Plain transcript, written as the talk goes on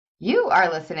You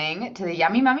are listening to the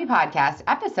Yummy Mummy Podcast,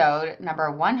 episode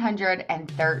number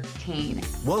 113.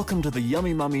 Welcome to the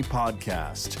Yummy Mummy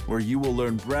Podcast, where you will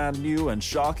learn brand new and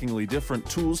shockingly different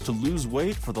tools to lose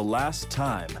weight for the last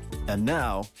time. And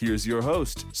now, here's your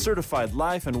host, certified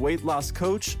life and weight loss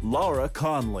coach, Laura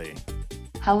Conley.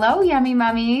 Hello, Yummy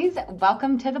Mummies.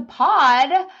 Welcome to the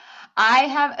pod. I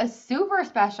have a super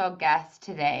special guest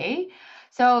today.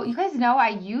 So you guys know I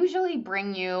usually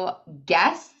bring you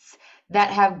guests that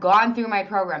have gone through my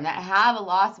program, that have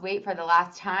lost weight for the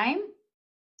last time.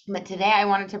 But today I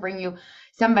wanted to bring you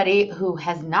somebody who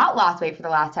has not lost weight for the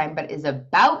last time, but is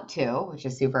about to, which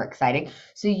is super exciting.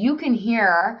 So you can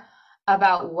hear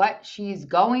about what she's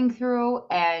going through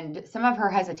and some of her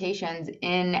hesitations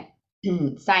in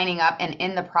signing up and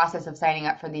in the process of signing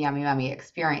up for the Yummy Mummy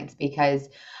experience, because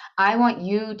I want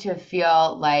you to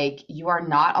feel like you are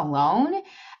not alone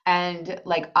and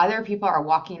like other people are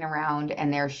walking around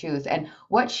in their shoes and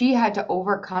what she had to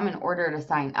overcome in order to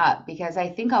sign up. Because I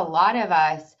think a lot of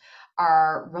us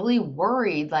are really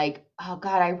worried, like, oh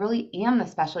God, I really am the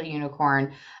special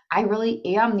unicorn. I really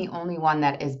am the only one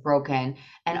that is broken.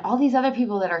 And all these other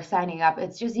people that are signing up,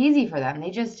 it's just easy for them.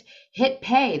 They just hit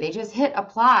pay, they just hit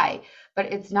apply.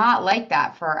 But it's not like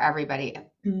that for everybody.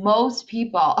 Most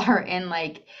people are in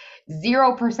like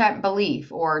 0%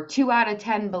 belief or 2 out of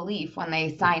 10 belief when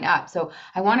they sign up. So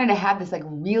I wanted to have this like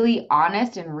really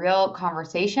honest and real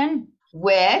conversation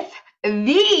with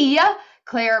the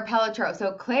Claire Pelletreau.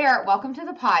 So Claire, welcome to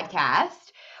the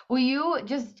podcast. Will you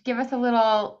just give us a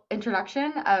little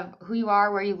introduction of who you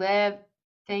are, where you live,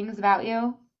 things about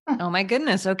you? Oh my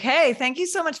goodness. Okay. Thank you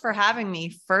so much for having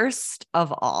me. First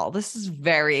of all, this is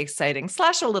very exciting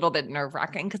 / a little bit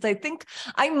nerve-wracking because I think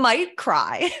I might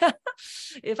cry.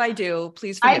 If I do,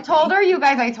 please forgive I told me. her, you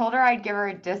guys, I told her I'd give her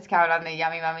a discount on the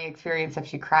Yummy Mummy experience if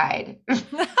she cried.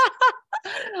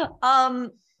 No,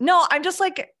 I'm just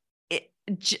like,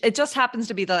 it just happens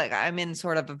to be like, I'm in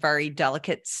sort of a very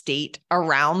delicate state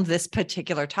around this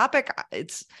particular topic.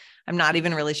 I'm not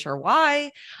even really sure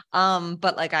why.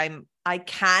 But like I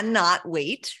cannot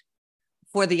wait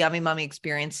for the Yummy Mummy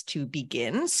experience to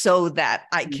begin so that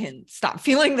I can stop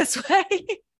feeling this way.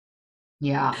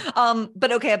 Yeah.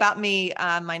 But okay, about me,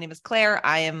 my name is Claire.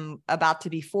 I am about to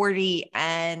be 40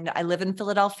 and I live in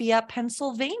Philadelphia,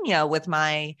 Pennsylvania with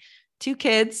my 2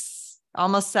 kids,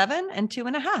 almost 7 and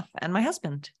 2.5, and my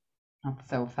husband. That's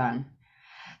so fun.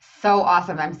 So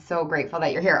awesome. I'm so grateful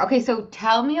that you're here. Okay, so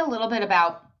tell me a little bit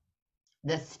about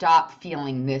the stop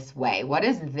feeling this way. What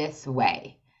is this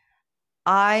way?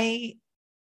 I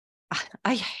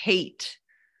hate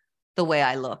the way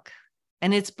I look,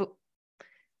 and it's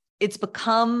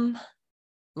become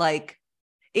like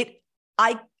it.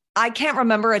 I can't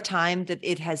remember a time that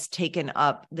it has taken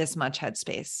up this much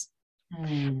headspace.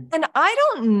 And I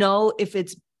don't know if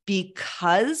it's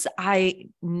because I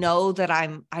know that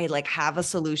I like have a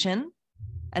solution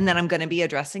and then I'm going to be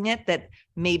addressing it, that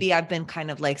maybe I've been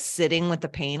kind of like sitting with the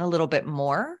pain a little bit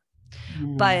more.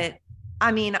 But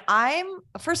I mean,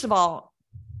 first of all,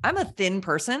 I'm a thin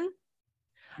person.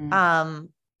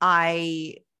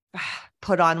 I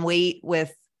put on weight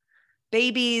with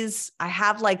babies. I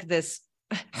have like this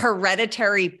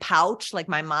hereditary pouch. Like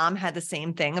my mom had the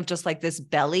same thing of just like this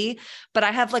belly, but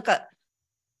I have like a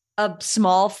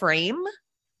small frame.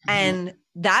 And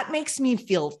that makes me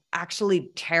feel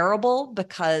actually terrible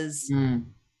because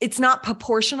it's not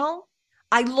proportional.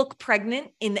 I look pregnant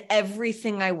in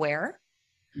everything I wear.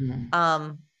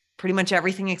 Pretty much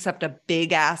everything except a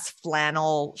big ass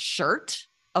flannel shirt,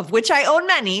 of which I own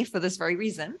many for this very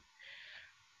reason.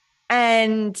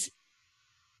 And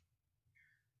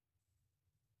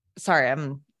sorry,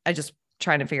 I just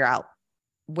trying to figure out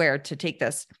where to take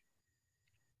this.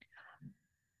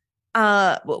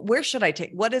 Where should I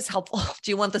take? What is helpful?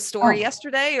 Do you want the story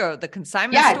yesterday or the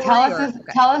consignment story? Yeah,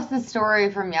 tell us the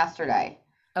story from yesterday.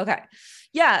 Okay.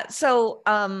 Yeah. So,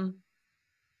 I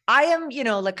am,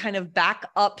 like kind of back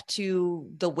up to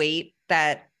the weight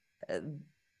that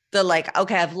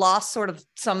okay, I've lost sort of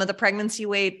some of the pregnancy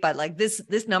weight, but like this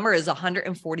number is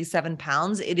 147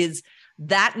 pounds. It is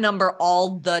that number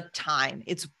all the time.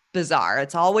 It's bizarre.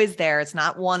 It's always there. It's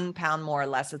not 1 pound more or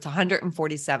less. It's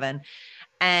 147.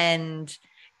 And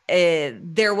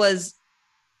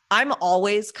I'm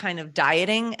always kind of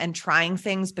dieting and trying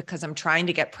things because I'm trying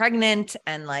to get pregnant.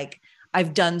 And like,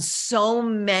 I've done so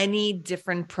many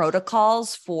different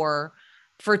protocols for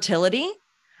fertility.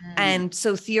 And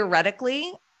so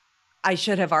theoretically, I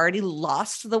should have already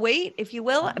lost the weight, if you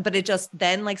will, but it just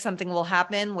then like something will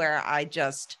happen where I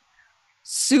just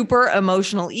super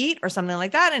emotional eat or something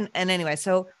like that. And anyway,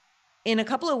 so in a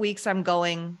couple of weeks, I'm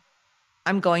going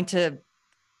to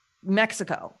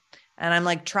Mexico. And I'm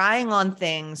like trying on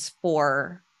things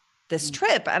for this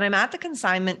trip. And I'm at the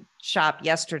consignment shop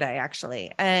yesterday,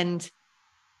 actually. And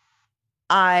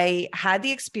I had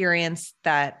the experience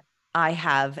that I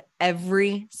have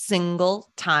every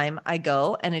single time I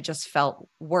go, and it just felt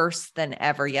worse than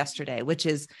ever yesterday, which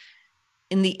is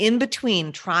in the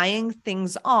in-between trying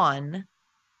things on,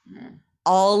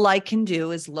 all I can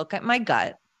do is look at my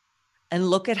gut and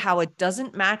look at how it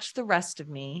doesn't match the rest of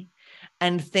me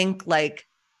and think like,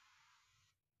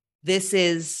 this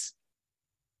is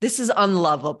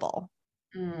unlovable,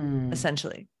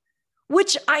 essentially,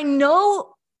 which I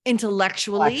know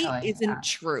intellectually isn't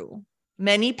true.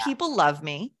 Many people love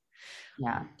me,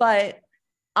 but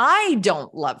I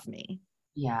don't love me.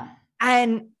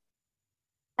 And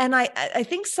I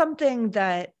think something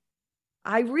that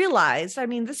I realized, I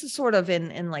mean, this is sort of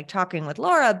in like talking with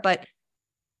Laura, but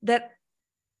that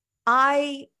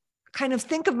I kind of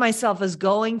think of myself as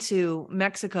going to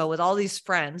Mexico with all these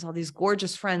friends, all these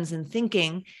gorgeous friends, and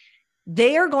thinking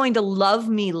they are going to love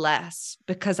me less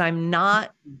because I'm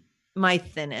not my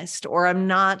thinnest, or I'm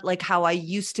not like how I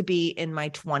used to be in my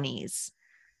 20s.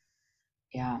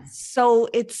 So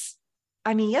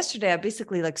I mean, yesterday I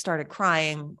basically like started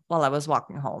crying while I was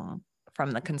walking home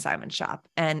from the consignment shop.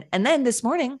 And then this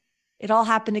morning it all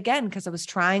happened again because I was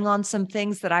trying on some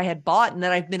things that I had bought and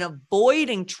that I've been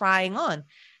avoiding trying on.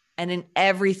 And in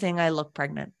everything I look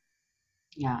pregnant.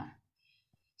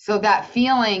 So that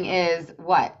feeling is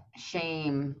what?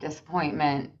 Shame,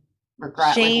 disappointment,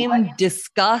 regret. Shame,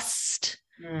 disgust.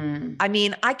 I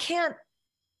mean, I can't,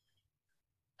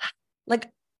 like,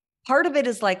 part of it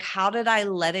is like, how did I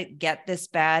let it get this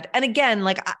bad? And again,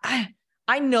 like,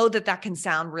 I know that can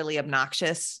sound really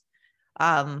obnoxious.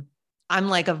 I'm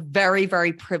like a very,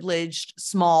 very privileged,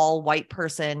 small white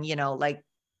person, you know, like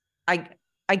I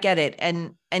get it.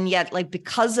 And yet, like,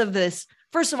 because of this,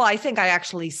 first of all, I think I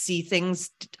actually see things,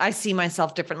 I see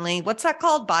myself differently. What's that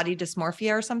called? Body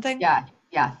dysmorphia or something? Yeah.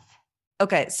 Yes.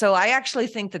 Okay. So I actually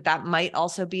think that might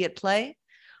also be at play,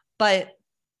 but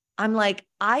I'm like,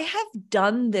 I have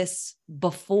done this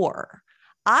before.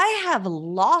 I have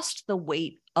lost the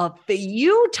weight a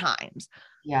few times.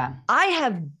 I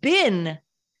have been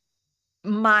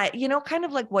kind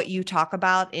of like what you talk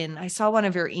about I saw one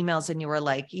of your emails and you were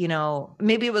like,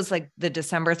 maybe it was like the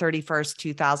December 31st,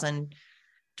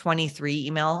 2023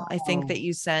 email, I think that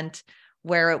you sent,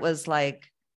 where it was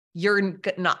like, you're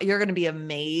going to be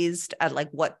amazed at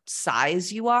like what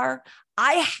size you are.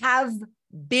 I have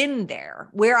been there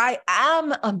where I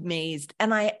am amazed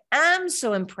and I am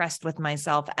so impressed with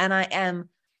myself. And I'm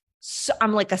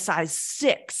like a size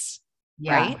 6,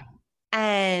 right?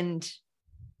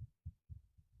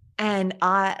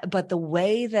 But the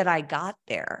way that I got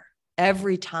there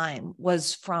every time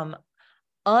was from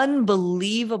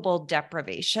unbelievable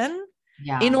deprivation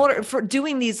in order for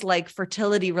doing these like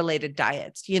fertility related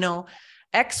diets,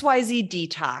 XYZ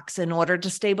detox in order to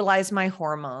stabilize my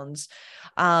hormones.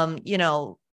 For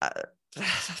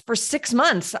 6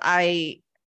 months, I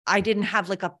didn't have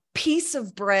like a piece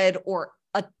of bread or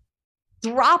a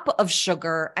drop of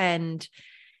sugar, and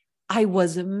I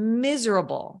was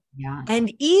miserable.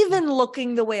 And even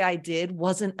looking the way I did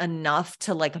wasn't enough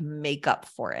to like make up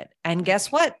for it. And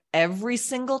guess what? Every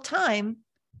single time,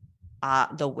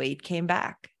 the weight came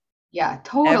back. Yeah,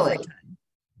 totally.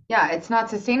 Yeah, it's not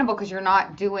sustainable because you're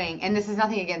not doing, and this is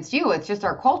nothing against you, it's just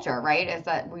our culture, right? Is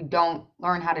that we don't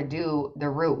learn how to do the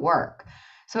root work.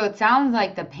 So it sounds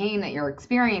like the pain that you're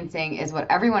experiencing is what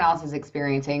everyone else is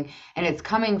experiencing, and it's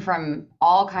coming from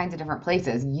all kinds of different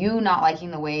places. You not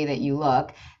liking the way that you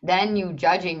look, then you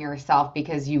judging yourself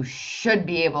because you should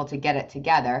be able to get it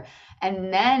together,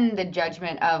 and then the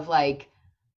judgment of like,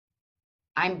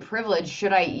 I'm privileged,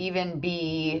 should I even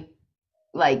be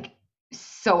like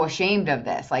so ashamed of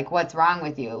this? Like, what's wrong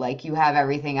with you? Like, you have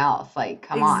everything else. Like,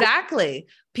 come on. Exactly.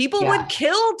 People would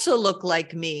kill to look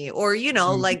like me, or,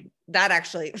 like that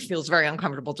actually feels very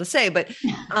uncomfortable to say, but,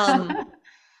 but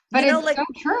it's like, so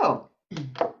true.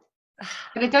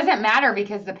 But it doesn't matter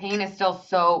because the pain is still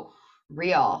so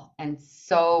real. And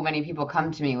so many people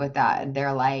come to me with that. And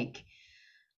they're like,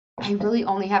 I really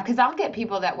only have, because I'll get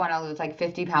people that want to lose like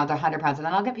 50 pounds or 100 pounds. And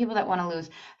then I'll get people that want to lose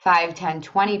 5, 10,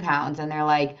 20 pounds. And they're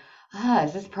like,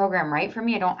 is this program right for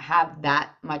me? I don't have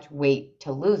that much weight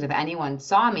to lose. If anyone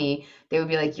saw me, they would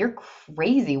be like, you're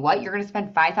crazy. What? You're going to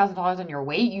spend $5,000 on your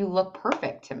weight? You look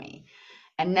perfect to me.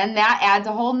 And then that adds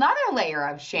a whole nother layer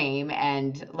of shame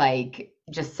and like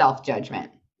just self-judgment.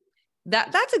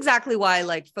 That's exactly why,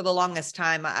 like, for the longest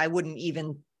time, I wouldn't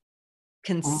even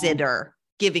consider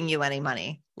giving you any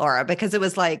money, Laura, because it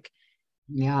was like,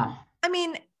 I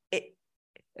mean,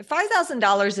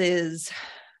 $5,000 is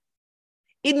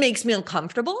it makes me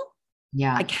uncomfortable.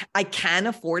 Yeah. I can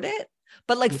afford it.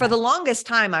 But like for Yeah. the longest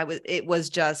time, it was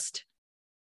just,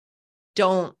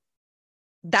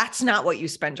 that's not what you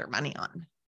spend your money on.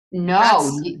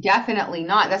 No, definitely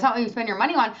not. That's not what you spend your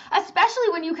money on, especially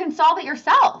when you can solve it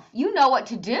yourself. You know what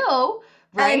to do,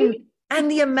 right?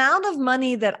 And the amount of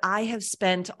money that I have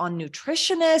spent on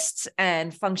nutritionists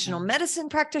and functional medicine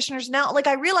practitioners now, like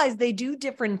I realize they do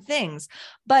different things,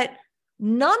 but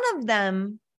none of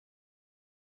them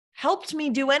helped me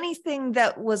do anything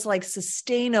that was like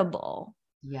sustainable.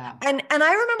 Yeah. And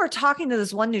I remember talking to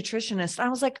this one nutritionist. I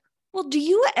was like, well, do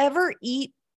you ever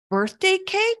eat birthday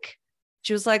cake?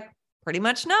 She was like, pretty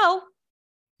much no.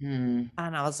 And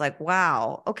I was like,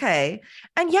 wow, okay.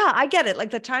 And yeah, I get it. Like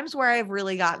the times where I've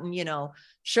really gotten,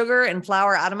 sugar and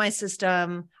flour out of my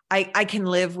system, I can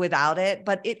live without it.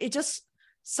 But it just,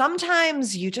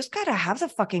 sometimes you just got to have the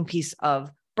fucking piece of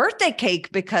birthday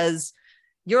cake because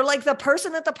you're like the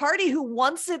person at the party who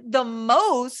wants it the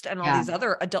most. And all these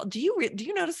other adults, do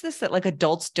you notice this, that like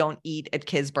adults don't eat at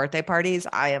kids' birthday parties?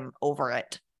 I am over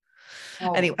it.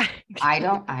 Oh, Anyway. No,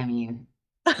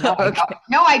 Okay.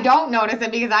 I don't notice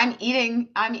it because I'm eating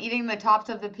the tops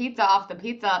of the pizza off the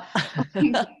pizza.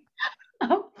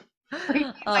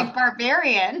 Like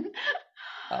barbarian.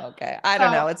 Okay. I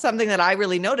don't know. It's something that I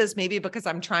really notice, maybe because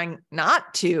I'm trying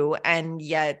not to, and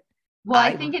yet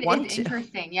I think it is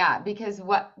interesting. Yeah. Because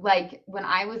like when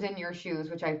I was in your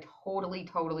shoes, which I've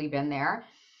totally been there,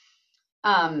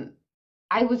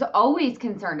 I was always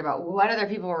concerned about what other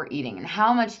people were eating and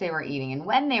how much they were eating and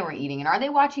when they were eating and are they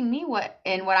watching me what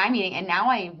I'm eating. And now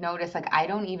I've noticed like I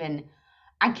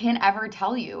can't ever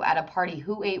tell you at a party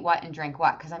who ate what and drank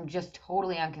what because I'm just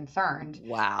totally unconcerned.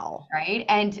 Wow. Right.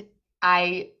 And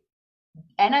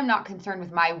I'm not concerned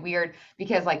with my weird,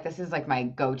 because like this is like my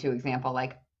go-to example,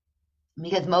 like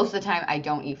because most of the time I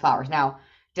don't eat flowers. Now,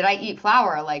 did I eat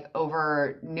flour like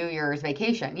over New Year's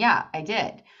vacation? Yeah, I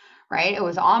did. Right? It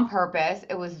was on purpose.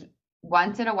 It was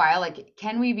once in a while. Like,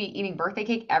 can we be eating birthday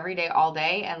cake every day, all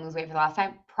day and lose weight for the last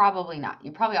time? Probably not.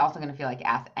 You're probably also going to feel like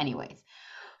ass anyways.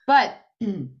 But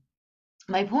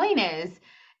my point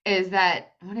is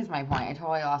that, what is my point? I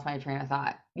totally lost my train of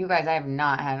thought. You guys, I have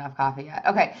not had enough coffee yet.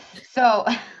 Okay. So,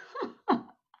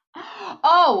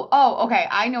 okay.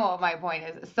 I know what my point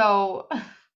is. So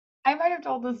I might have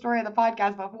told this story on the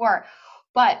podcast before,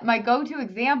 but my go-to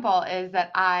example is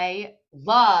that I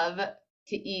love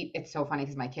to eat. It's so funny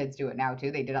because my kids do it now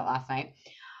too. They did it last night.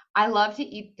 I love to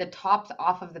eat the tops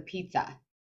off of the pizza.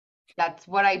 That's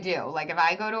what I do. Like if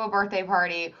I go to a birthday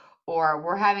party or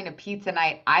we're having a pizza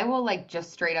night, I will like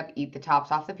just straight up eat the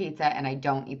tops off the pizza and I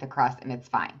don't eat the crust and it's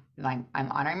fine. I'm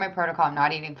honoring my protocol. I'm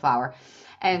not eating flour.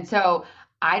 And so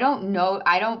I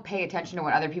don't pay attention to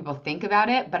what other people think about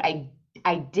it, but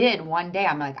I did one day.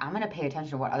 I'm like, I'm going to pay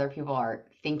attention to what other people are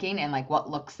thinking and like what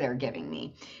looks they're giving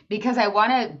me because I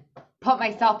want to put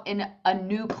myself in a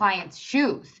new client's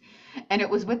shoes. And it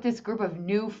was with this group of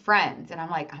new friends. And I'm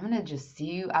like, I'm going to just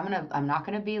see you. I'm not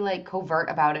going to be like covert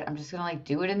about it. I'm just going to like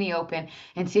do it in the open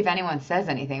and see if anyone says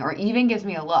anything or even gives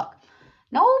me a look.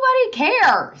 Nobody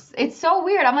cares. It's so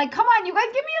weird. I'm like, come on, you guys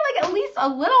give me like at least a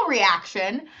little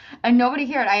reaction and nobody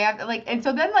cared. I have like, and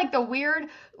so then like the weird,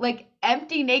 like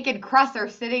empty naked crusts are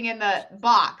sitting in the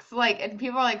box. Like, and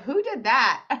people are like, who did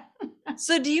that?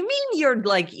 So do you mean you're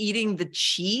like eating the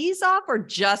cheese off or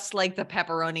just like the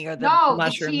pepperoni or the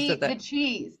mushrooms? The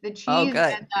cheese. Oh, good.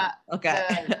 And okay.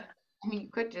 I mean, you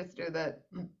could just do the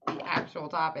actual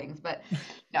toppings, but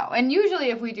no. And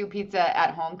usually if we do pizza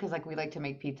at home, because like we like to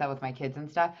make pizza with my kids and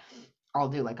stuff, I'll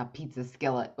do like a pizza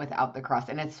skillet without the crust.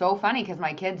 And it's so funny because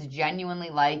my kids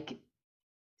genuinely like,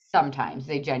 sometimes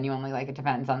they genuinely like, it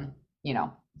depends on,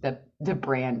 the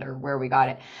brand or where we got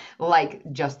it, like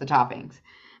just the toppings.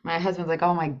 My husband's like,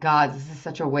 oh my God, this is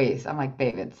such a waste. I'm like,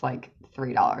 babe, it's like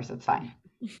 $3. It's fine.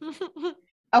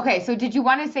 Okay, so did you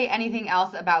want to say anything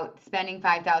else about spending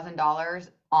 $5,000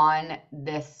 on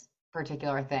this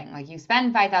particular thing? Like you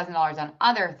spend $5,000 on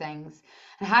other things.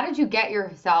 And how did you get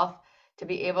yourself to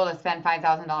be able to spend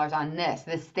 $5,000 on this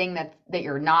thing that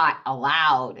you're not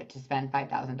allowed to spend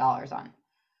 $5,000 on?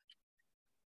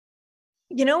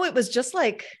 It was just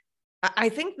like, I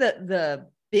think that the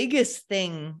biggest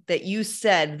thing that you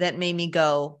said that made me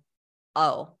go,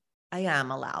 oh, I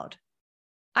am allowed.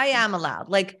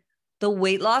 Like the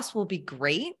weight loss will be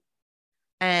great.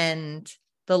 And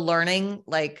the learning,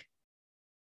 like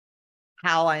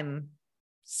how I'm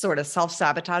sort of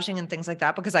self-sabotaging and things like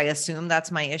that, because I assume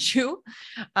that's my issue.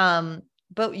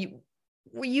 But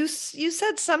you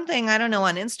said something, I don't know,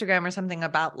 on Instagram or something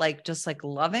about like, just like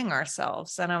loving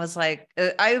ourselves. And I was like,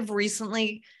 I've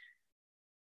recently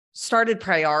started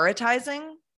prioritizing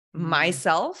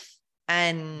myself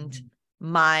and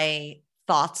my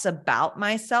thoughts about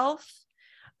myself.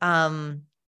 And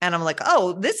I'm like,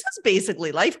 oh, this is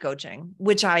basically life coaching,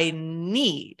 which I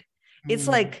need. It's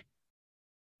like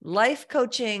life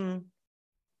coaching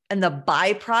and the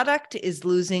byproduct is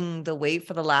losing the weight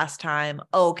for the last time.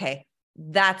 Oh, okay.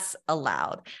 That's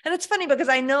allowed. And it's funny because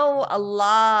I know a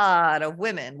lot of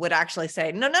women would actually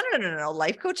say, no.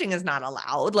 Life coaching is not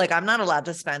allowed. Like, I'm not allowed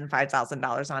to spend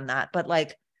 $5,000 on that. But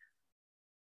like,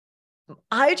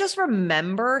 I just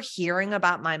remember hearing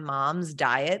about my mom's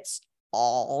diets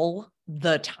all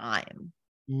the time.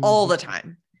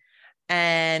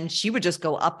 And she would just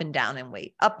go up and down in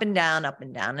weight, up and down, up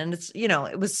and down. And it's,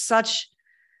 it was such,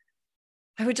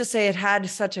 I would just say it had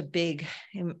such a big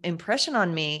impression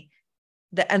on me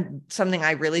and something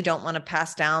I really don't want to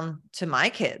pass down to my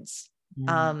kids.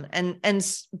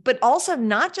 But also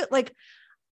not just like,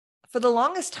 for the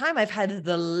longest time, I've had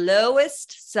the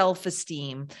lowest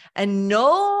self-esteem, and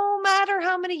no matter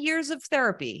how many years of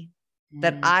therapy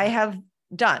that I have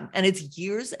done, and it's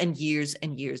years and years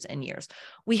and years and years,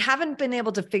 we haven't been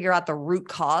able to figure out the root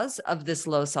cause of this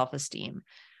low self-esteem.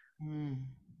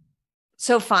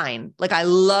 So fine. Like, I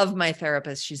love my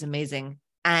therapist. She's amazing.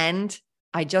 And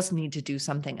I just need to do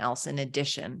something else in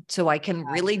addition, so I can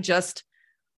really just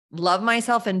love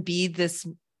myself and be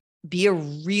a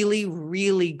really,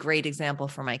 really great example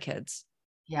for my kids.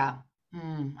 Yeah.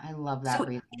 I love that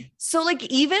reason. So like,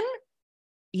 even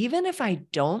if I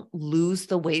don't lose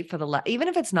the weight for even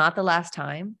if it's not the last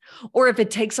time, or if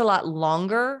it takes a lot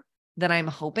longer than I'm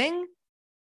hoping,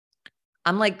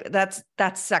 I'm like, that's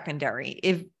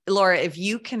secondary. Laura, if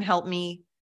you can help me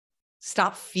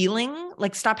stop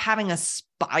having a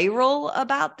spiral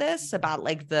about this, about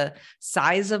like the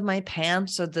size of my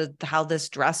pants or how this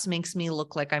dress makes me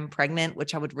look like I'm pregnant,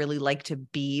 which I would really like to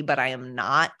be, but I am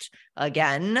not,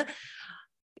 again.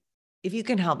 If you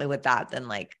can help me with that, then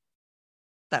like,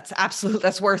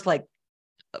 that's worth like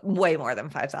way more than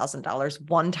 $5,000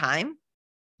 one time.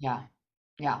 Yeah.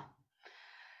 Yeah.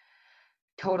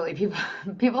 Totally.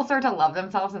 People start to love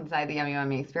themselves inside the Yummy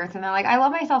Mummy experience, and they're like, I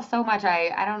love myself so much.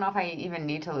 I don't know if I even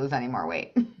need to lose any more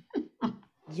weight.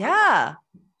 Yeah.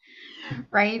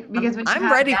 Right? Because when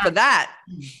I'm ready for that.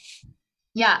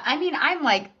 Yeah. I mean, I'm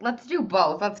like, let's do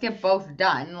both. Let's get both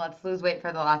done. Let's lose weight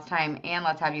for the last time, and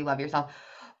let's have you love yourself.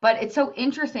 But it's so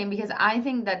interesting because I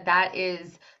think that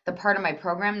is the part of my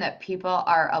program that people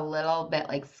are a little bit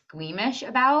like squeamish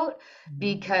about,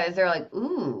 because they're like,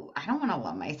 ooh, I don't want to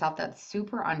love myself. That's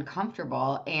super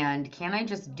uncomfortable. And can I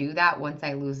just do that once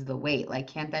I lose the weight? Like,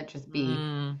 can't that just be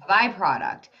a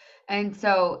byproduct? And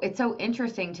so it's so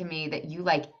interesting to me that you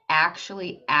like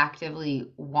actually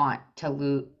actively want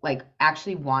to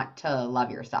actually want to love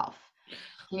yourself.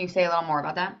 Can you say a little more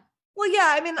about that? Well,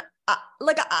 yeah, I mean,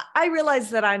 I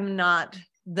realize that I'm not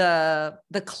the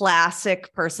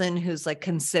classic person who's like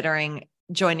considering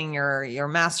joining your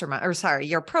mastermind, or sorry,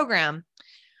 your program.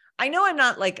 I know I'm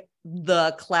not like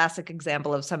the classic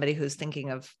example of somebody who's thinking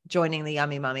of joining the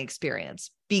Yummy Mummy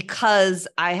experience, because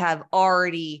I have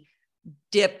already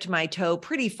dipped my toe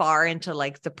pretty far into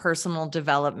like the personal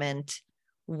development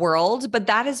world, but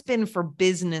that has been for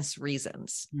business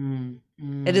reasons.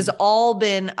 It has all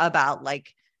been about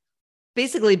like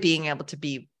basically being able to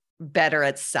be better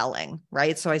at selling,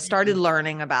 right? So I started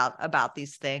learning about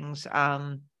these things.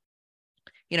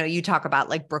 You talk about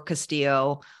like Brooke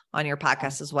Castillo on your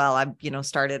podcast as well. I've,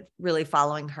 started really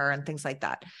following her and things like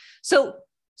that. So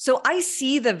I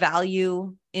see the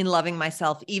value in loving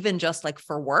myself, even just like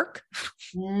for work.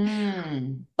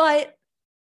 But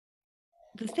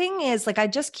the thing is, like, I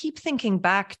just keep thinking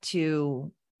back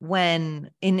to when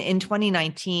in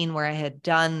 2019, where I had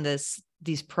done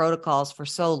these protocols for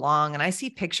so long, and I see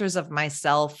pictures of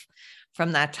myself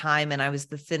from that time, and I was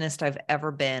the thinnest I've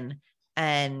ever been,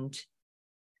 and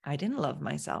I didn't love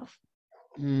myself.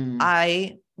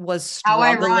 I was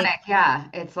struggling. How ironic. Yeah.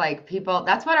 It's like people,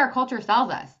 that's what our culture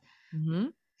sells us.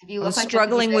 If you look like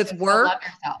struggling with work, love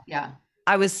yourself. Yeah.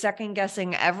 I was second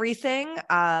guessing everything.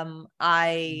 I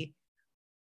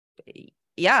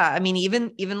mean,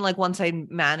 even like once I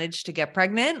managed to get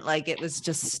pregnant, like it was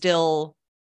just still,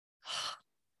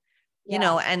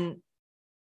 and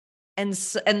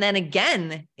then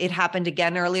again, it happened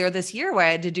again earlier this year where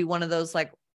I had to do one of those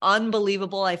like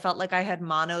unbelievable, I felt like I had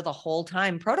mono the whole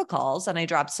time protocols, and I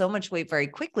dropped so much weight very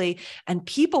quickly. And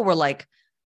people were like,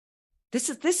 this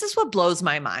is what blows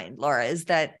my mind, Laura, is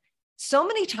that so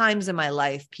many times in my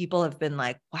life, people have been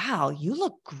like, wow, you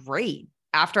look great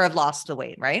after I've lost the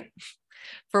weight, right?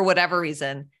 For whatever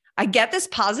reason, I get this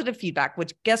positive feedback,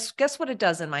 which guess what it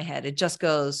does in my head? It just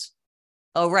goes,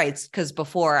 oh, right. Because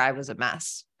before I was a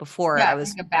mess. before Yeah, I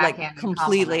it's was like a like backhanded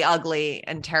completely compliment. ugly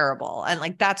and terrible. And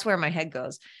like, that's where my head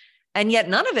goes. And yet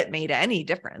none of it made any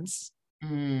difference.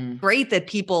 Mm, Great that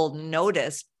people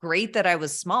noticed. Great that I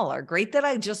was smaller. Great that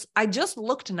I just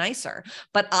looked nicer.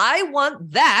 But I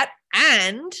want that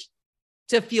and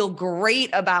to feel great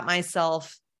about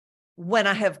myself when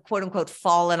I have quote unquote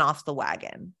fallen off the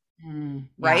wagon, yeah.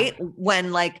 right?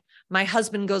 When like my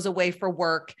husband goes away for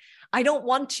work, I don't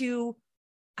want to,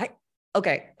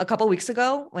 okay, a couple of weeks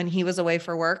ago when he was away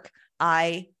for work,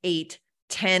 I ate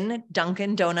 10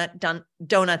 Dunkin'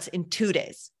 donuts in 2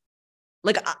 days.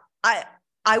 Like I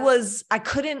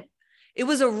couldn't, it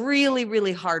was a really,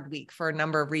 really hard week for a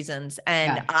number of reasons.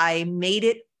 And Yeah. I made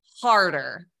it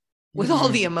harder with all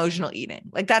the emotional eating.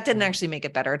 Like that didn't actually make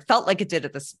it better. It felt like it did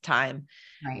at this time.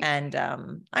 Right. And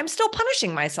I'm still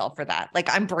punishing myself for that. Like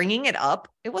I'm bringing it up.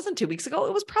 It wasn't 2 weeks ago.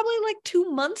 It was probably like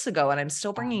 2 months ago. And I'm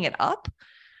still bringing it up.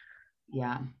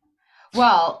 Yeah.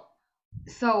 Well,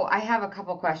 so I have a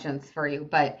couple questions for you,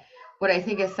 but what I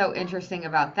think is so interesting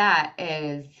about that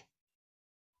is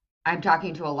I'm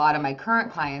talking to a lot of my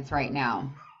current clients right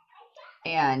now,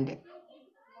 and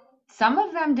some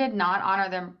of them did not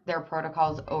honor their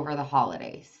protocols over the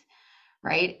holidays,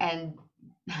 right? And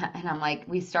I'm like,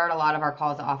 we start a lot of our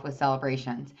calls off with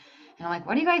celebrations. And I'm like,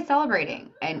 what are you guys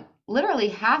celebrating? And literally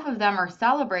half of them are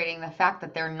celebrating the fact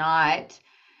that they're not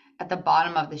at the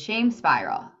bottom of the shame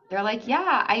spiral. They're like,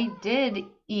 yeah, I did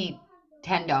eat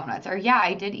 10 donuts, or yeah,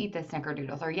 I did eat the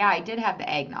snickerdoodles, or yeah, I did have the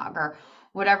eggnog, or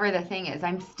whatever the thing is.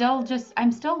 I'm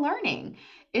still learning.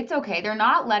 It's okay. They're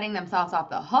not letting themselves off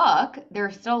the hook.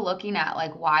 They're still looking at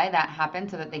like why that happened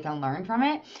so that they can learn from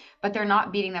it, but they're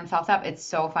not beating themselves up. It's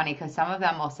so funny because some of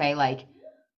them will say like,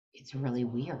 it's really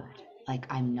weird. Like,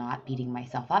 I'm not beating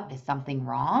myself up. Is something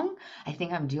wrong? I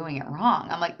think I'm doing it wrong.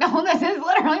 I'm like, no, this is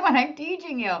literally what I'm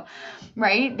teaching you,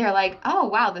 right? They're like, oh,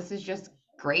 wow, this is just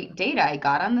great data. I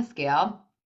got on the scale.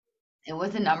 It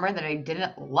was a number that I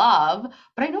didn't love,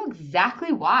 but I know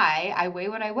exactly why I weigh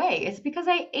what I weigh. It's because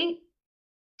I ate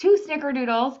 2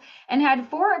 snickerdoodles and had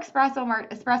 4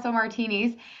 espresso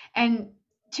martinis and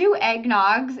 2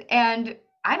 eggnogs and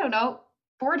I don't know,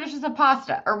 4 dishes of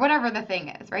pasta or whatever the thing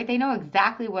is, right? They know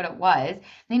exactly what it was.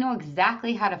 They know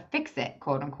exactly how to fix it,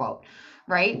 quote unquote,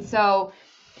 right? So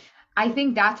I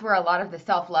think that's where a lot of the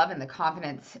self-love and the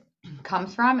confidence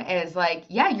comes from is like,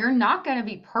 yeah, you're not going to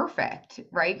be perfect,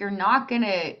 right? You're not going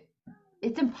to,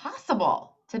 it's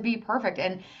impossible to be perfect.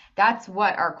 And that's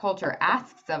what our culture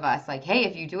asks of us. Like, hey,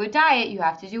 if you do a diet, you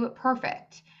have to do it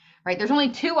perfect, right? There's only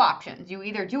 2 options. You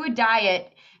either do a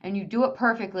diet and you do it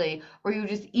perfectly, or you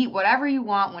just eat whatever you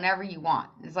want whenever you want.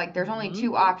 It's like, there's only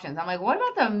 2 options. I'm like, what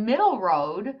about the middle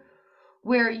road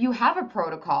where you have a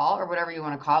protocol or whatever you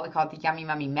want to call it? We call it the Yummy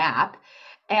Mummy map.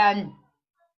 And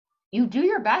you do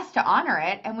your best to honor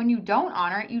it. And when you don't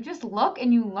honor it, you just look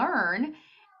and you learn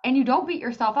and you don't beat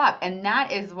yourself up. And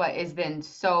that is what has been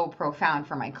so profound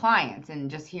for my clients,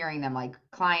 and just hearing them like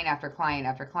client after client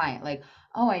after client, like,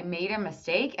 oh, I made a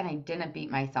mistake and I didn't beat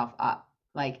myself up.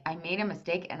 Like I made a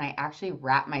mistake and I actually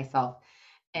wrapped myself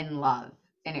in love.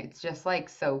 And it's just like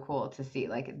so cool to see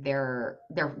like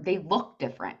they look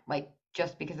different, like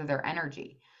just because of their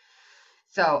energy.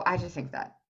 So I just think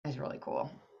that is really cool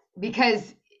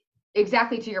because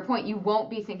exactly to your point, you won't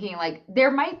be thinking like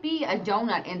there might be a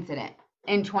donut incident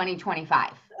in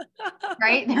 2025,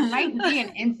 right? There might be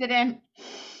an incident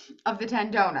of the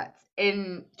 10 donuts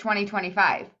in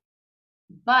 2025,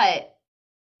 but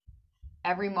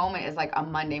every moment is like a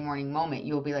Monday morning moment.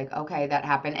 You'll be like, okay, that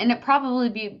happened. And it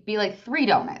probably be like 3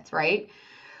 donuts, right?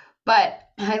 But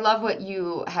I love what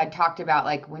you had talked about,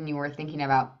 like when you were thinking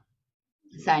about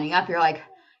signing up, you're like,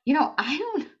 I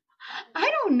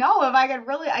don't know if I could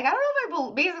really, like, I don't know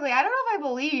if basically, I don't know if I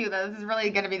believe you that this is really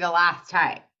going to be the last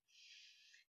time.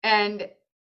 And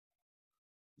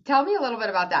tell me a little bit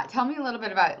about that. Tell me a little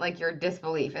bit about like your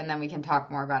disbelief, and then we can talk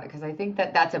more about it. Cause I think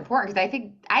that that's important. Cause I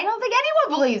don't think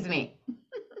anyone believes me.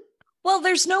 Well,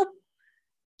 there's no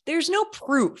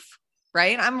proof,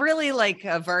 right? I'm really like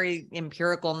a very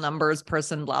empirical numbers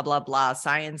person, blah, blah, blah,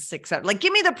 science, etc. Like,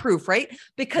 give me the proof, right?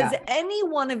 Because any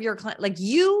one of your clients, like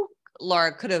you,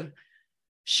 Laura, could have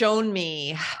shown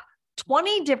me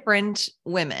 20 different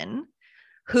women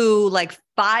who like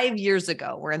 5 years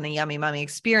ago were in the Yummy Mummy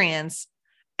experience,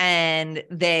 and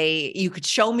you could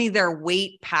show me their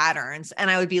weight patterns and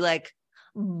I would be like,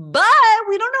 but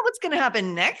we don't know what's going to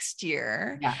happen next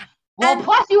year. Yeah. Well,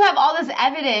 plus you have all this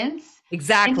evidence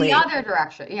exactly in the other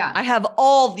direction. Yeah. I have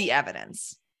all the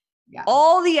evidence. Yeah.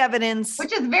 All the evidence.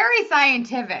 Which is very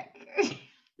scientific.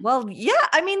 Well, yeah.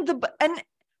 I mean, and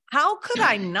how could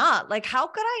I not? Like, how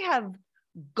could I have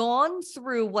gone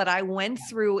through what I went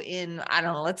through in, I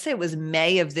don't know, let's say it was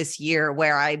May of this year,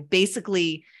 where I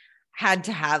basically had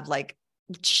to have like,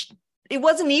 it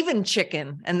wasn't even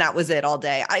chicken and that was it all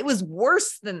day. It was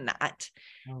worse than that.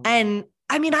 And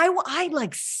I mean, I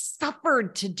like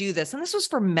suffered to do this, and this was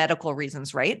for medical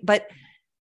reasons, right? But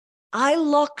I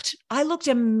looked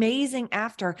amazing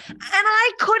after, and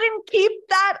I couldn't keep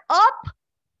that up.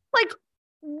 Like,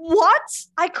 what?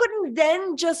 I couldn't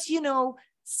then just,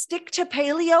 stick to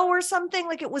paleo or something.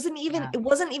 Like it wasn't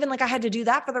even like I had to do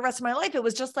that for the rest of my life. It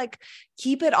was just like,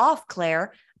 keep it off,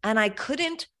 Claire. And I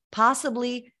couldn't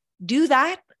possibly do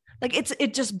that. Like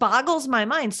it just boggles my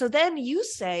mind. So then you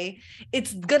say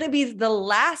it's going to be the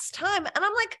last time. And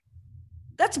I'm like,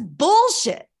 that's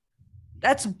bullshit.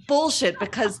 That's bullshit,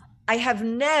 because I have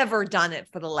never done it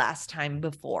for the last time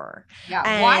before. Yeah.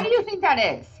 And why do you think that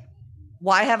is?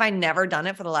 Why have I never done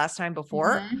it for the last time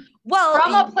before? Mm-hmm. Well,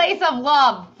 from a place of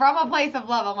love. I'm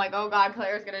like, oh God,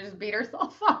 Claire's going to just beat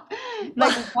herself up.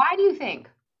 Like, why do you think?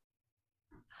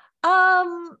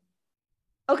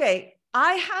 Okay.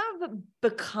 I have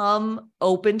become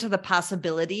open to the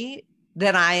possibility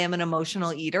that I am an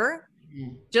emotional eater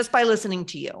just by listening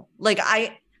to you. Like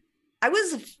I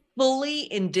was fully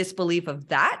in disbelief of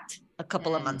that a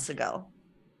couple of months ago.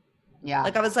 Yeah.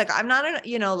 Like I was like, I'm not,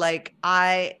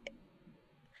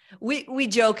 we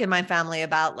joke in my family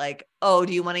about like, oh,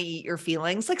 do you want to eat your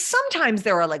feelings? Like sometimes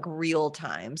there are like real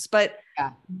times, but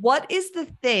what is the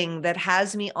thing that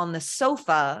has me on the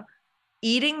sofa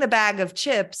eating the bag of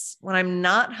chips when I'm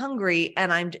not hungry,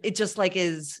 and it just like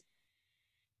is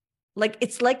like,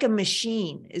 it's like a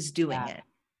machine is doing it.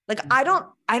 Like, I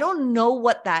don't know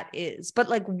what that is, but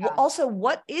like, also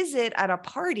what is it at a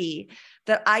party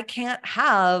that I can't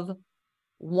have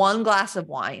one glass of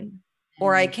wine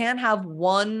or I can't have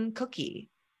one cookie?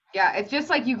 Yeah. It's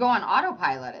just like you go on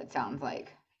autopilot, it sounds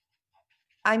like.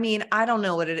 I mean, I don't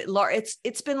know what it is. Laura,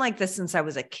 it's been like this since I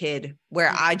was a kid,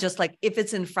 where I just like, if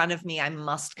it's in front of me, I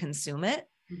must consume it.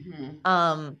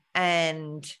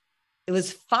 And it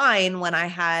was fine when I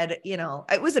had,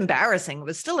 it was embarrassing. It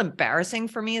was still embarrassing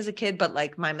for me as a kid, but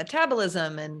like my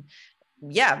metabolism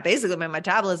basically my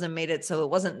metabolism made it so it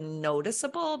wasn't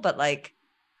noticeable, but like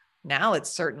now it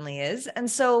certainly is. And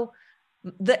so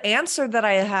the answer that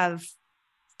I have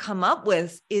come up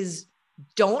with is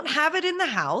don't have it in the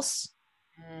house.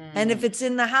 And if it's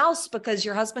in the house because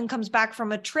your husband comes back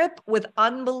from a trip with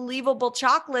unbelievable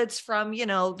chocolates from,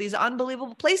 these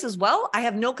unbelievable places, well, I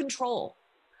have no control.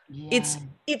 Yeah.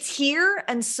 It's here.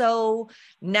 And so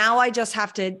now I just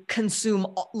have to consume,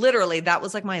 literally, that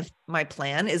was like my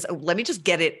plan is, let me just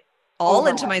get it all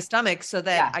into my stomach so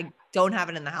that I don't have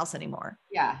it in the house anymore.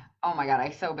 Yeah. Oh my God.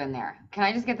 I've so been there. Can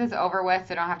I just get this over with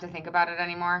so I don't have to think about it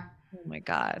anymore? Oh my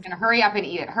God. I'm gonna hurry up and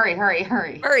eat it.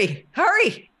 Hurry.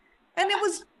 And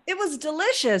it was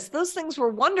delicious. Those things were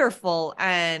wonderful.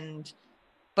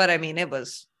 But I mean, it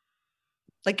was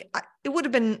like, it would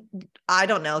have been, I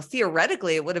don't know,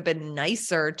 theoretically, it would have been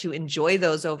nicer to enjoy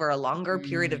those over a longer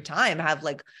period of time, have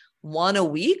like one a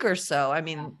week or so. I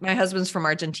mean, my husband's from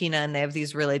Argentina and they have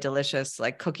these really delicious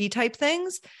like cookie type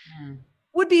things.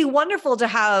 Would be wonderful to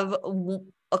have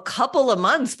a couple of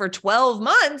months for 12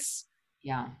 months.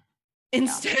 Yeah.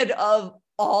 Instead of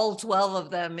all 12 of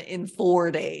them in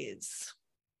 4 days.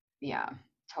 Yeah,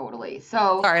 totally.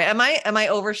 So sorry, am I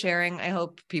oversharing? I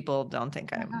hope people don't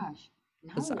think I'm no,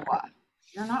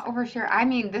 you're not oversharing. I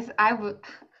mean,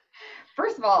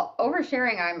 first of all,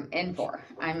 oversharing I'm in for.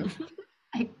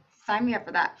 Sign me up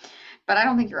for that. But I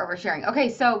don't think you're oversharing. Okay,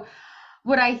 so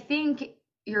what I think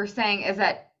you're saying is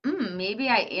that maybe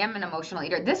I am an emotional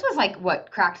eater. This was like what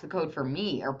cracked the code for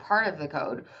me, or part of the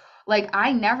code. Like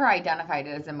I never identified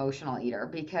it as emotional eater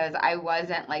because I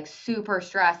wasn't like super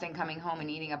stressed and coming home and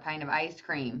eating a pint of ice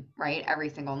cream, right? Every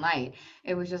single night.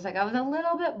 It was just like, I was a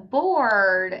little bit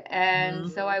bored. And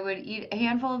so I would eat a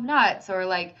handful of nuts, or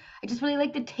like, I just really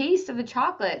like the taste of the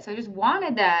chocolate. So I just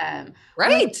wanted them.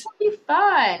 Right. It would be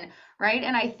fun. Right.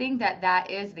 And I think that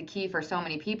is the key for so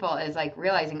many people, is like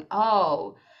realizing,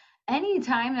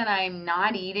 anytime that I'm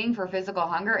not eating for physical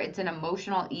hunger, it's an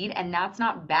emotional eat. And that's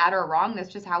not bad or wrong.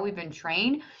 That's just how we've been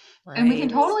trained. Right. And we can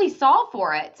totally solve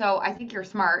for it. So I think you're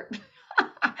smart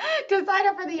to sign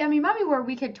up for the Yummy Mummy, where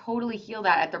we could totally heal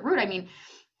that at the root. I mean,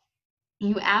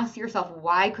 you ask yourself,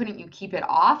 why couldn't you keep it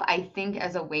off? I think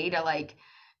as a way to like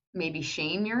maybe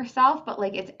shame yourself, but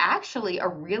like, it's actually a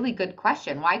really good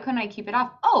question. Why couldn't I keep it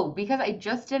off? Oh, because I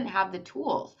just didn't have the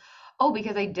tools. Oh,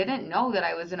 because I didn't know that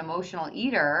I was an emotional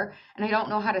eater and I don't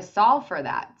know how to solve for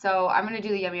that. So I'm going to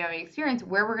do the Yummy Yummy experience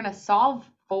where we're going to solve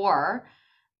for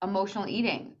emotional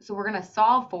eating. So we're going to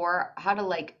solve for how to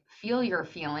like feel your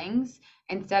feelings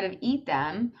instead of eat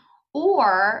them,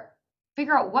 or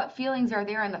figure out what feelings are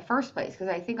there in the first place. Because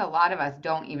I think a lot of us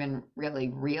don't even really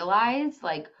realize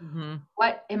like, Mhm.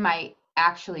 what am I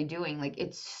actually doing? Like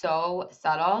it's so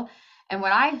subtle. And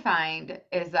what I find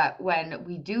is that when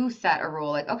we do set a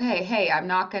rule, like, okay, hey, I'm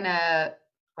not gonna,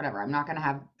 whatever, I'm not gonna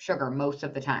have sugar most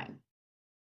of the time.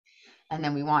 And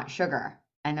then we want sugar.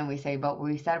 And then we say, but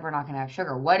we said we're not gonna have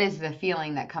sugar. What is the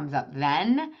feeling that comes up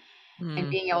then? And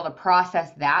Mm. being able to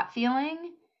process that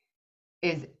feeling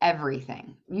is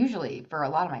everything. Usually for a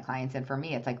lot of my clients and for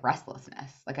me, it's like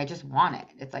restlessness. Like I just want it.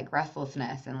 It's like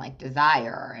restlessness and like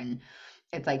desire, and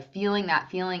it's like feeling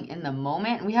that feeling in the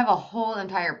moment. And we have a whole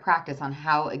entire practice on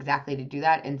how exactly to do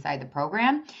that inside the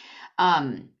program.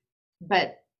 Um,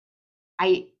 but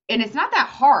and it's not that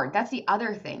hard. That's the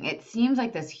other thing. It seems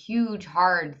like this huge,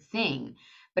 hard thing,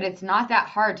 but it's not that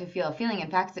hard to feel a feeling. In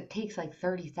fact, it takes like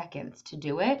 30 seconds to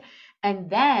do it. And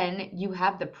then you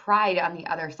have the pride on the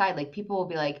other side. Like people will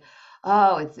be like,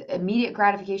 oh, it's immediate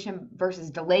gratification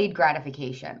versus delayed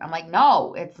gratification. I'm like,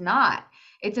 no, it's not.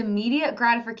 It's immediate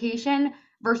gratification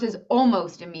versus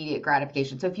almost immediate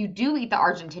gratification. So if you do eat the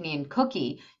Argentinian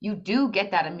cookie, you do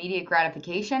get that immediate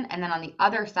gratification. And then on the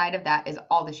other side of that is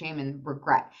all the shame and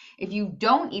regret. If you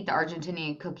don't eat the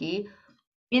Argentinian cookie,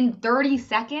 in 30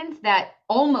 seconds, that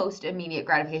almost immediate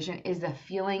gratification is the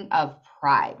feeling of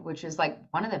pride, which is like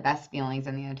one of the best feelings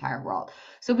in the entire world.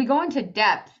 So we go into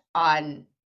depth on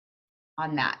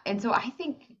that. And so I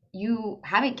think you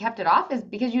haven't kept it off is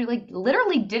because you like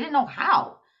literally didn't know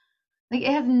how. Like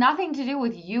it has nothing to do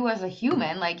with you as a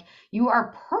human. Like you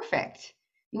are perfect.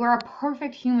 You are a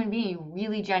perfect human being. You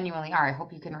really genuinely are. I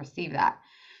hope you can receive that.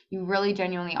 You really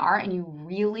genuinely are. And you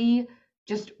really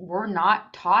just were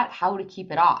not taught how to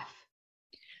keep it off.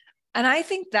 And I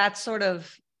think that's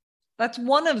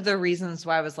one of the reasons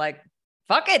why I was like,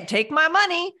 fuck it, take my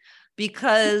money.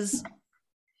 Because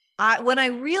when I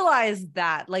realized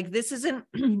that like, this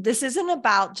isn't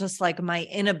about just like my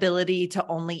inability to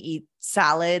only eat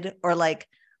salad, or like,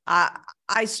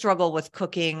 I struggle with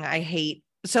cooking.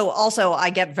 So also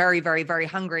I get very, very, very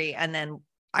hungry. And then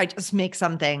I just make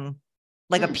something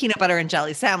like a peanut butter and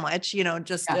jelly sandwich,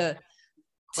 just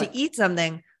to eat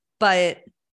something. But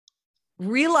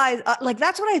realize like,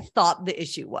 that's what I thought the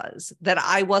issue was, that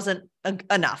I wasn't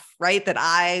enough, right? That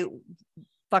I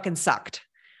fucking sucked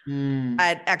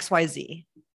at XYZ.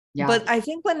 Yeah. But I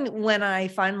think when I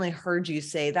finally heard you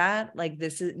say that, like,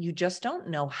 you just don't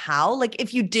know how. Like,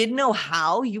 if you did know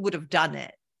how, you would have done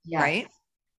it. Yes. Right.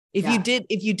 If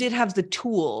you did have the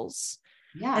tools.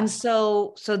 Yeah. And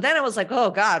so then I was like, oh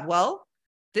God, well,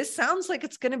 this sounds like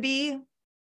it's going to be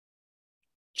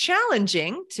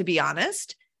challenging, to be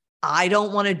honest. I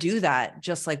don't want to do that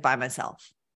just like by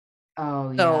myself.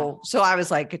 Oh, yeah. So I was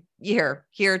like, here,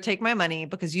 take my money,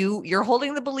 because you're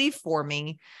holding the belief for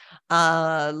me.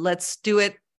 Let's do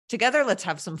it together. Let's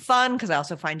have some fun. Cause I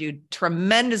also find you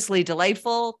tremendously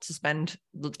delightful to spend,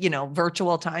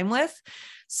 virtual time with.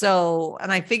 So,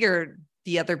 and I figured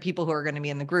the other people who are going to be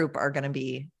in the group are going to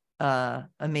be,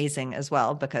 amazing as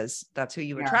well, because that's who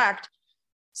you attract.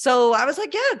 So I was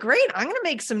like, yeah, great. I'm going to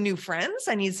make some new friends.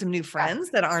 I need some new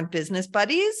friends that aren't business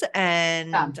buddies.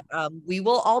 And we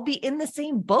will all be in the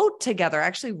same boat together.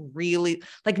 Actually, really,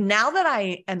 like, now that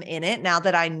I am in it, now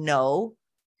that I know,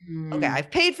 okay, I've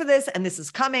paid for this and this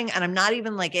is coming, and I'm not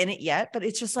even like in it yet, but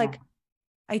it's just like,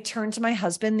 I turned to my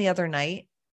husband the other night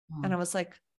and I was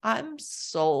like, I'm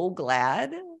so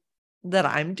glad that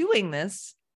I'm doing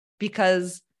this,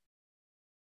 because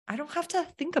I don't have to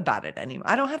think about it anymore.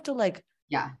 I don't have to like,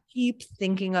 keep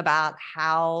thinking about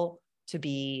how to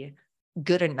be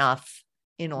good enough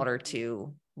in order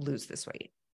to lose this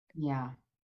weight. Yeah.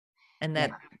 And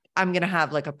that I'm going to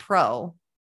have like a pro,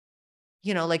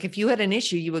 like if you had an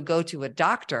issue, you would go to a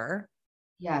doctor.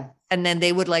 Yeah. And then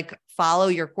they would like follow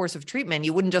your course of treatment.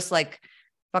 You wouldn't just like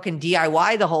fucking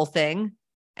DIY the whole thing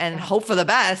and hope for the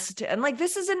best. And like,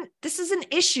 this is an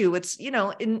issue. It's,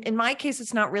 in my case,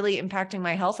 it's not really impacting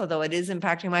my health, although it is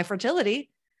impacting my fertility.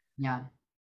 Yeah.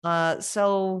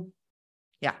 So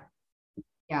yeah.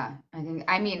 Yeah.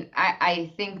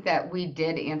 I think that we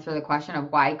did answer the question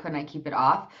of why couldn't I keep it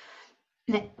off?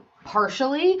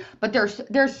 Partially, but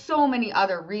there's so many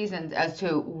other reasons as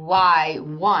to why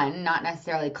one, not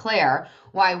necessarily Claire,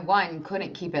 why one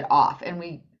couldn't keep it off. And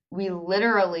we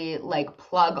literally like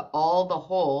plug all the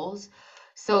holes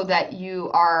so that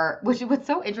you are, which was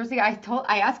so interesting. I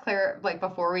asked Claire, like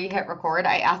before we hit record,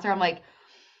 I asked her, I'm like,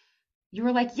 you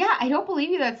were like, yeah, I don't believe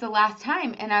you. That's the last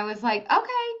time. And I was like,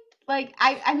 okay, Like,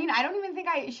 I mean, I don't even think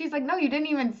she's like, no, you didn't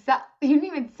even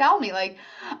sell me. Like,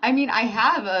 I mean, I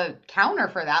have a counter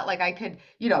for that. Like I could,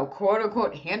 quote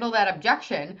unquote, handle that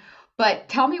objection. But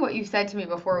tell me what you said to me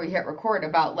before we hit record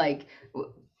about like,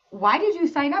 why did you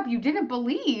sign up? You didn't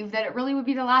believe that it really would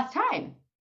be the last time.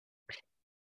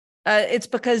 It's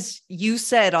because you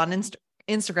said on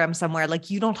Instagram somewhere, like,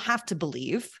 you don't have to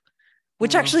believe,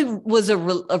 which actually was a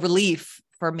relief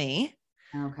for me.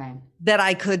 Okay. That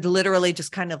I could literally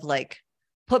just kind of like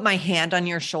put my hand on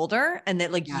your shoulder and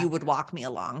that like you would walk me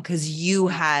along because you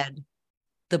had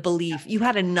the belief, you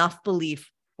had enough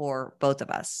belief for both of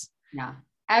us. Yeah.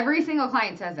 Every single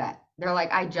client says that. They're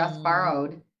like, I just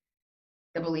borrowed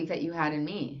the belief that you had in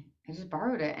me. I just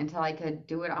borrowed it until I could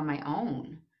do it on my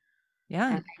own. Yeah.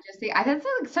 And I just think that's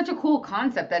like such a cool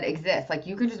concept that exists. Like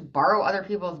you can just borrow other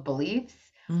people's beliefs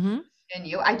in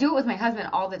you. I do it with my husband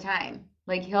all the time.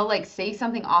 Like he'll like say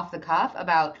something off the cuff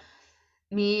about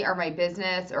me or my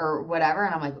business or whatever.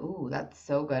 And I'm like, ooh, that's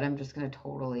so good. I'm just going to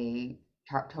totally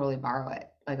borrow it.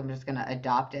 Like I'm just going to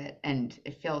adopt it. And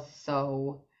it feels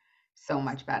so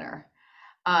much better.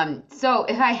 So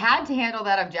if I had to handle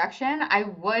that objection, I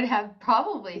would have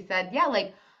probably said, yeah,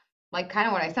 like kind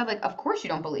of what I said, like, of course you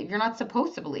don't believe. You're not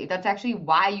supposed to believe. That's actually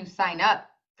why you sign up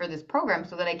for this program,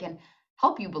 so that I can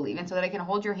help you believe and so that I can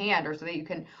hold your hand or so that you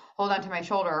can hold onto my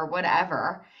shoulder or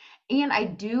whatever. And I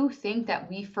do think that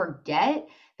we forget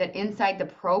that inside the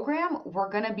program,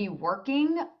 we're going to be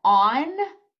working on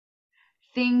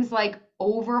things like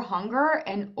over hunger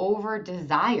and over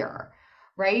desire,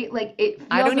 right? Like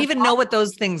I don't even know what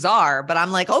those things are, but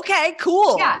I'm like, okay,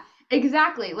 cool. Yeah,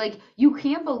 exactly. Like you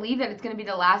can't believe that it's going to be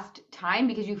the last time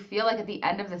because you feel like at the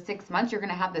end of the 6 months, you're going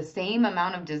to have the same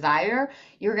amount of desire.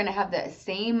 You're going to have the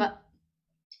same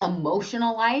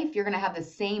emotional life. You're going to have the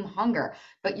same hunger,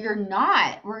 but you're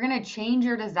not. We're going to change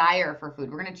your desire for food.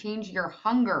 We're going to change your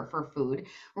hunger for food.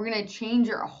 We're going to change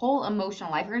your whole emotional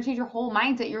life. We're going to change your whole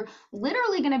mindset. You're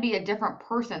literally going to be a different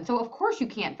person. So of course you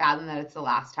can't fathom that it's the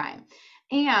last time.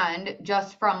 And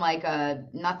just from like a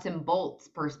nuts and bolts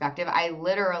perspective, I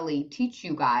literally teach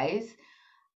you guys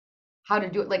how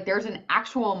to do it. Like there's an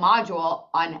actual module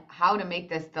on how to make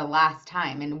this the last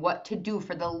time and what to do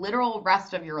for the literal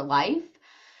rest of your life.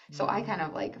 So I kind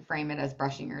of like frame it as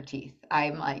brushing your teeth.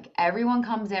 I'm like, everyone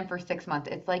comes in for 6 months.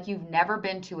 It's like you've never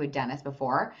been to a dentist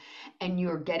before and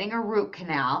you're getting a root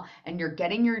canal and you're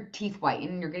getting your teeth whitened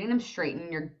and you're getting them straightened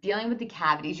and you're dealing with the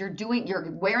cavities.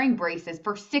 You're wearing braces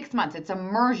for 6 months. It's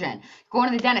immersion.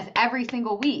 Going to the dentist every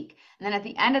single week. And then at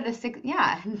the end of the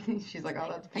she's like, oh,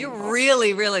 that's painful. You're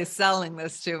really, really selling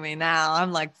this to me now.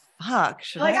 I'm like, fuck,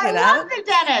 should like, I get I love the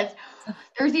dentist.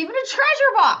 There's even a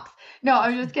treasure box. No,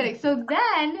 I'm just kidding. So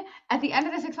then at the end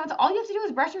of the 6 months, all you have to do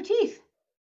is brush your teeth.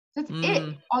 That's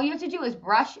it. All you have to do is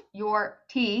brush your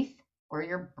teeth or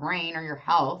your brain or your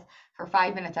health for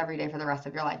 5 minutes every day for the rest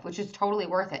of your life, which is totally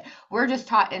worth it. We're just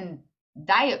taught in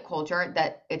diet culture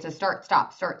that it's a start,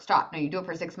 stop. No, you do it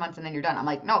for 6 months and then you're done. I'm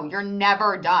like, no, you're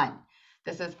never done.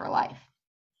 This is for life.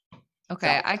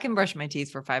 Okay. So, I can brush my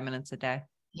teeth for 5 minutes a day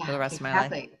for the rest of my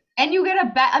life. And you get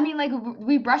I mean, like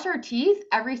we brush our teeth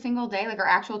every single day, like our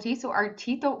actual teeth. So our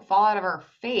teeth don't fall out of our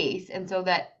face and so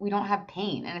that we don't have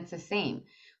pain. And it's the same.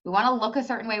 We want to look a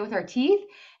certain way with our teeth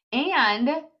and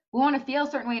we want to feel a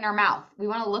certain way in our mouth. We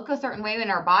want to look a certain way in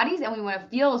our bodies and we want to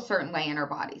feel a certain way in our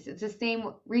bodies. It's the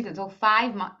same reason. So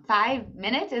 5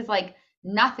 minutes is like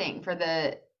nothing for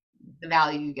the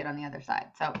value you get on the other side.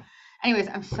 So anyways,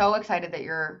 I'm so excited that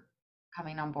you're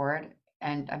coming on board.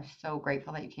 And I'm so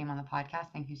grateful that you came on the podcast.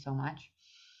 Thank you so much.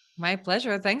 My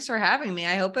pleasure. Thanks for having me.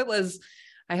 I hope it was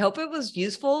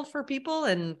useful for people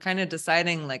and kind of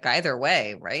deciding like either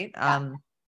way, right? Yeah.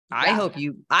 I hope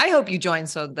you join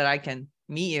so that I can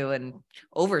meet you and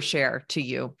overshare to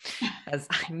you, as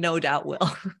I no doubt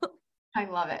will. I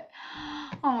love it.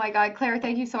 Oh my God, Claire,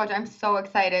 thank you so much. I'm so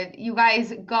excited. You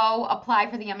guys go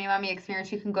apply for the Yummy Mommy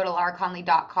experience. You can go to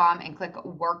laraconley.com and click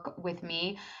work with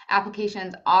me.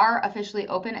 Applications are officially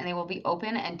open and they will be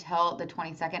open until the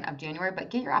 22nd of January, but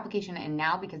get your application in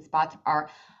now because spots are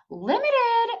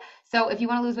limited. So if you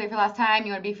want to lose weight for last time,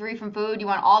 you want to be free from food, you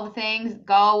want all the things,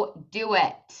 go do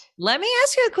it. Let me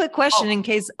ask you a quick question in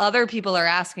case other people are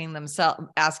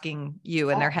asking you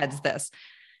in their heads this.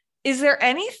 Is there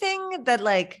anything that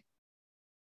like,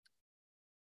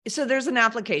 so there's an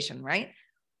application, right?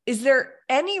 Is there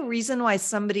any reason why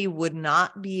somebody would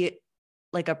not be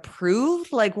like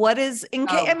approved? Like what is in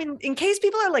case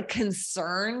people are like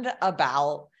concerned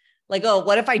about like, oh,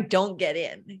 what if I don't get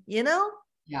in, you know?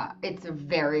 Yeah, it's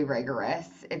very rigorous.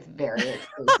 It's very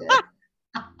exclusive.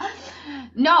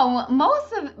 No,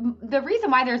 most of the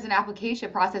reason why there's an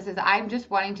application process is I'm just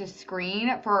wanting to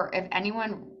screen for if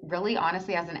anyone really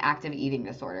honestly has an active eating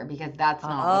disorder, because that's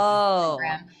not what this Oh,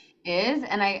 program is.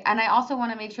 And I also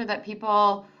want to make sure that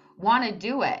people want to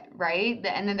do it, right?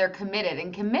 And then they're committed.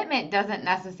 And commitment doesn't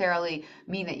necessarily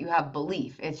mean that you have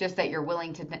belief. It's just that you're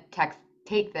willing to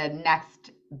take the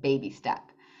next baby step.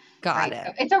 got Right. So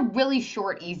it. it's a really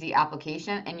short, easy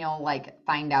application, and you'll like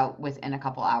find out within a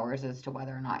couple hours as to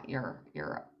whether or not you're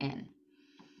in.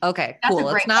 Okay, That's a cool.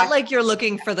 It's great not question. like you're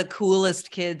looking for the coolest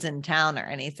kids in town or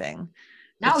anything.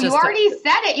 No, It's you just, already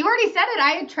said it. You already said it.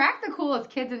 I attract the coolest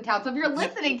kids in town. So if you're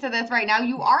listening to this right now,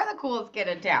 you are the coolest kid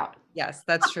in town. yes,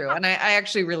 that's true. And I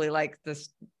actually really like this,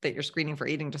 that you're screening for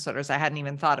eating disorders. I hadn't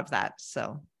even thought of that.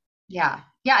 So Yeah.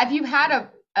 Yeah. If you've had a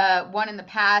one in the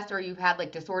past, or you've had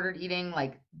like disordered eating,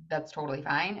 like that's totally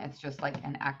fine. It's just like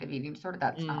an active eating disorder.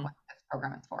 That's not what this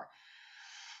program is for.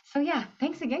 So yeah,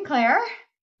 thanks again, Claire.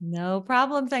 no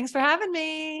problem. Thanks for having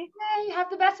me. Hey, have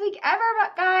the best week ever,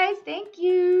 guys. Thank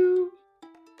you.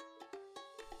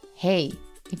 Hey,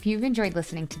 if you've enjoyed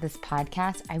listening to this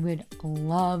podcast, I would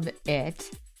love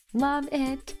it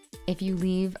if you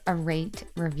leave a rate,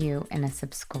 review, and a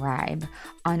subscribe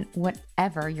on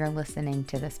whatever you're listening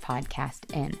to this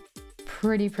podcast in.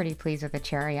 Pretty pleased with a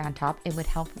cherry on top. It would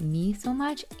help me so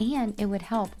much, and it would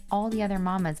help all the other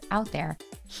mamas out there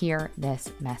hear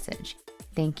this message.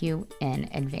 Thank you in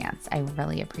advance. I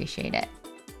really appreciate it.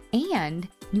 And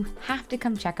you have to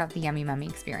come check out the Yummy Mummy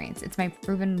experience. It's my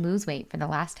proven lose weight for the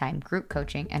last time group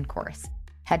coaching and course.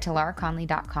 Head to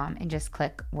lauraconley.com and just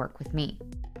click work with me.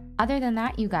 Other than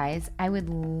that, you guys, I would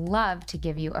love to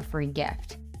give you a free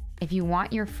gift. If you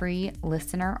want your free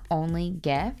listener only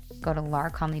gift, go to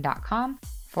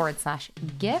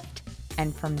lauraconley.com/gift.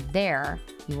 And from there,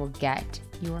 you will get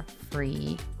your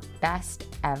free best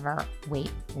ever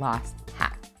weight loss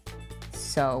hack.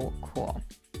 So cool.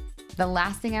 The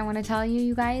last thing I want to tell you,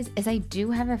 you guys, is I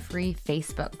do have a free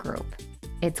Facebook group.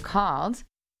 It's called,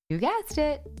 you guessed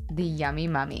it, The Yummy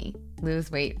Mummy.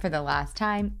 Lose weight for the last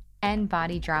time, end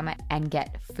body drama, and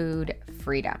get food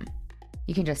freedom.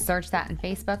 You can just search that in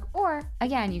Facebook, or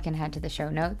again, you can head to the show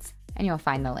notes and you'll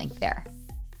find the link there.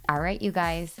 All right, you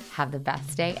guys, have the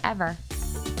best day ever.